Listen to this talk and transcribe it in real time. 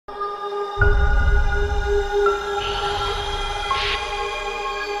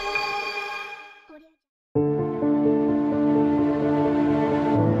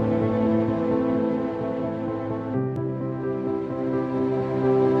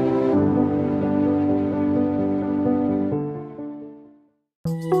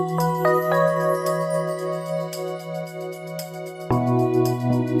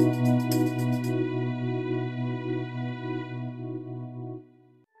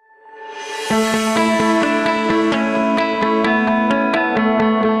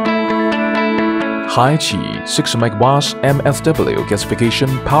High-Qi 6 MW MSW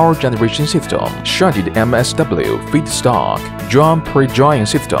gasification power generation system, shredded MSW feedstock, drum pre-drying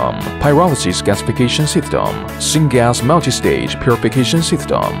system, pyrolysis gasification system, syngas multi-stage purification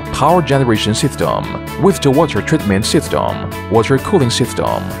system, power generation system, waste-to-water treatment system, water cooling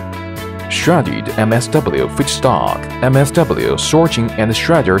system. Shredded MSW feedstock, MSW sorting and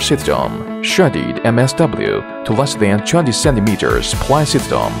shredder system, shredded MSW to less than 20 cm supply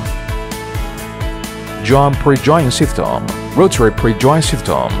system. Drum pre-drying system, rotary pre-drying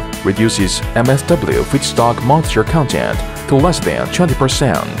system reduces MSW feedstock moisture content to less than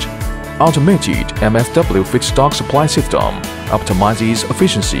 20%. Automated MSW feedstock supply system optimizes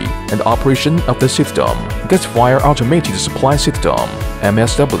efficiency and operation of the system. Gasifier automated supply system,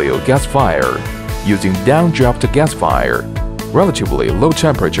 MSW gasifier, using downdraft gasifier, relatively low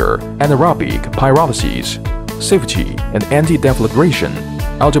temperature anaerobic pyrolysis, safety and anti-deflagration,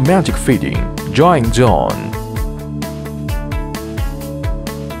 automatic feeding, drying zone,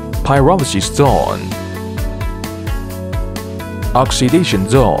 pyrolysis zone, oxidation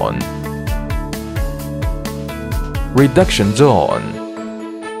zone, reduction zone,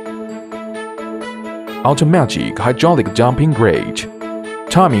 automatic hydraulic dumping grate,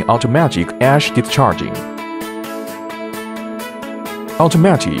 timing automatic ash discharging.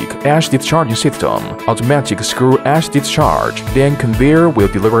 Automatic ash discharging system, automatic screw ash discharge, then conveyor will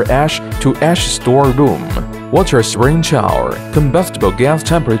deliver ash to ash store room. Water spring shower, combustible gas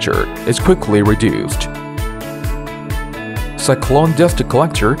temperature is quickly reduced. Cyclone dust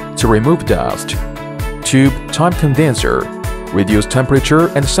collector to remove dust. Tube type condenser, reduce temperature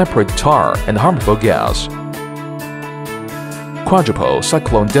and separate tar and harmful gas. Quadruple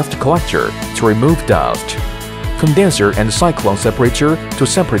cyclone dust collector to remove dust. Condenser and cyclone separator to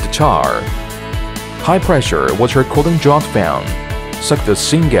separate tar. High pressure water cooling draught fan. Suck the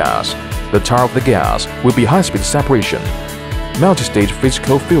syngas. The tar of the gas will be high-speed separation. Multi-stage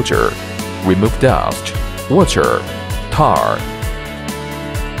physical filter. Remove dust, water, tar.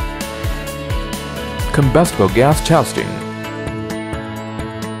 Combustible gas testing.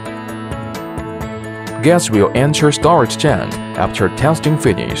 Gas will enter storage tank after testing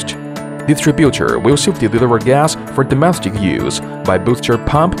finished. Distributor will safely deliver gas for domestic use by booster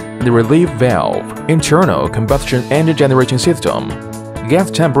pump and relief valve. Internal combustion engine generating system.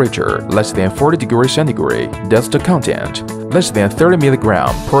 Gas temperature less than 40 degrees centigrade. Dust content less than 30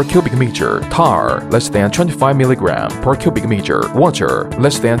 mg per cubic meter. Tar less than 25 mg per cubic meter. Water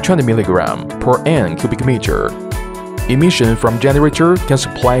less than 20 mg per n cubic meter. Emission from generator can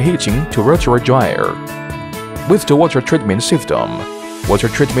supply heating to rotary dryer. Waste-to-water treatment system. Water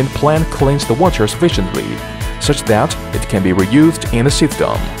treatment plant cleans the water sufficiently, such that it can be reused in the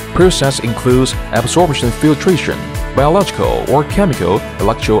system. Process includes absorption filtration, biological or chemical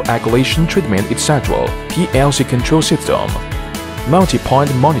electroalkylation treatment, etc. PLC control system.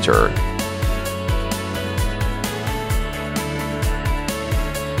 Multi-point monitor.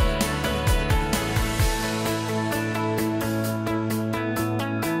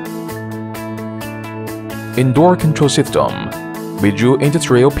 Indoor control system. Visual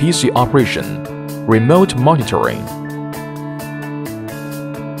industrial PC operation, remote monitoring.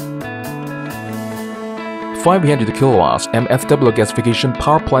 500 kW MSW gasification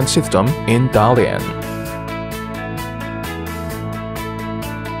power plant system in Dalian.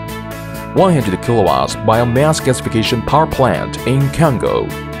 100 kW biomass gasification power plant in Congo.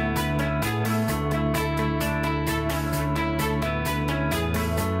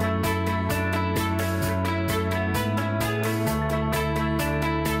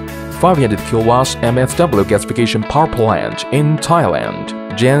 .500 kW MSW gasification power plant in Thailand,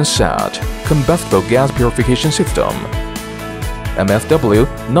 Genset, combustible gas purification system. MSW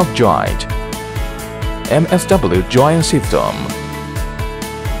not dried. MSW drying system.